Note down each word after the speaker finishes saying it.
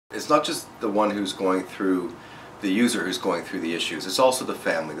it's not just the one who's going through, the user who's going through the issues, it's also the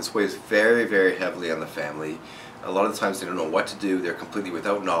family. This weighs very, very heavily on the family. A lot of the times they don't know what to do, they're completely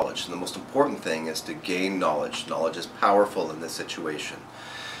without knowledge, and the most important thing is to gain knowledge. Knowledge is powerful in this situation.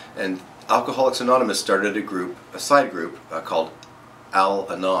 And Alcoholics Anonymous started a group, a side group called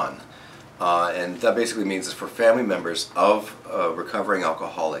Al-Anon. And that basically means it's for family members of a recovering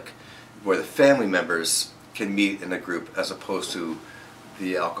alcoholic, where the family members can meet in a group as opposed to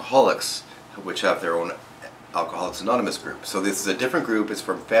the alcoholics, which have their own Alcoholics Anonymous group. So this is a different group, it's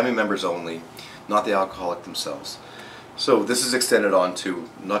for family members only, not the alcoholic themselves. So this is extended on to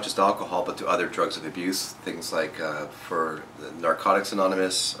not just alcohol, but to other drugs of abuse, things like for Narcotics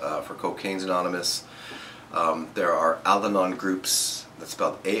Anonymous, for Cocaine's Anonymous. There are Al-Anon groups, that's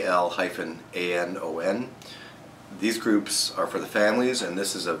spelled A-L-A-N-O-N. These groups are for the families, and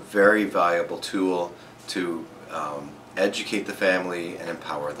this is a very valuable tool to educate the family and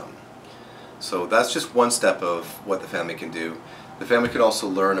empower them. So that's just one step of what the family can do. The family can also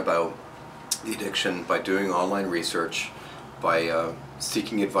learn about the addiction by doing online research, by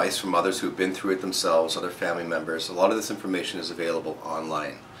seeking advice from others who've been through it themselves, other family members. A lot of this information is available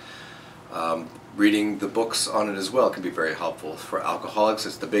online. Reading the books on it as well can be very helpful. For alcoholics,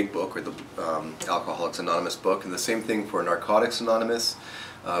 it's the big book, or the Alcoholics Anonymous book, and the same thing for Narcotics Anonymous,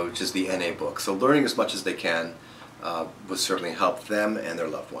 which is the NA book. So learning as much as they can would certainly help them and their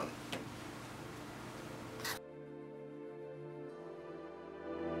loved one.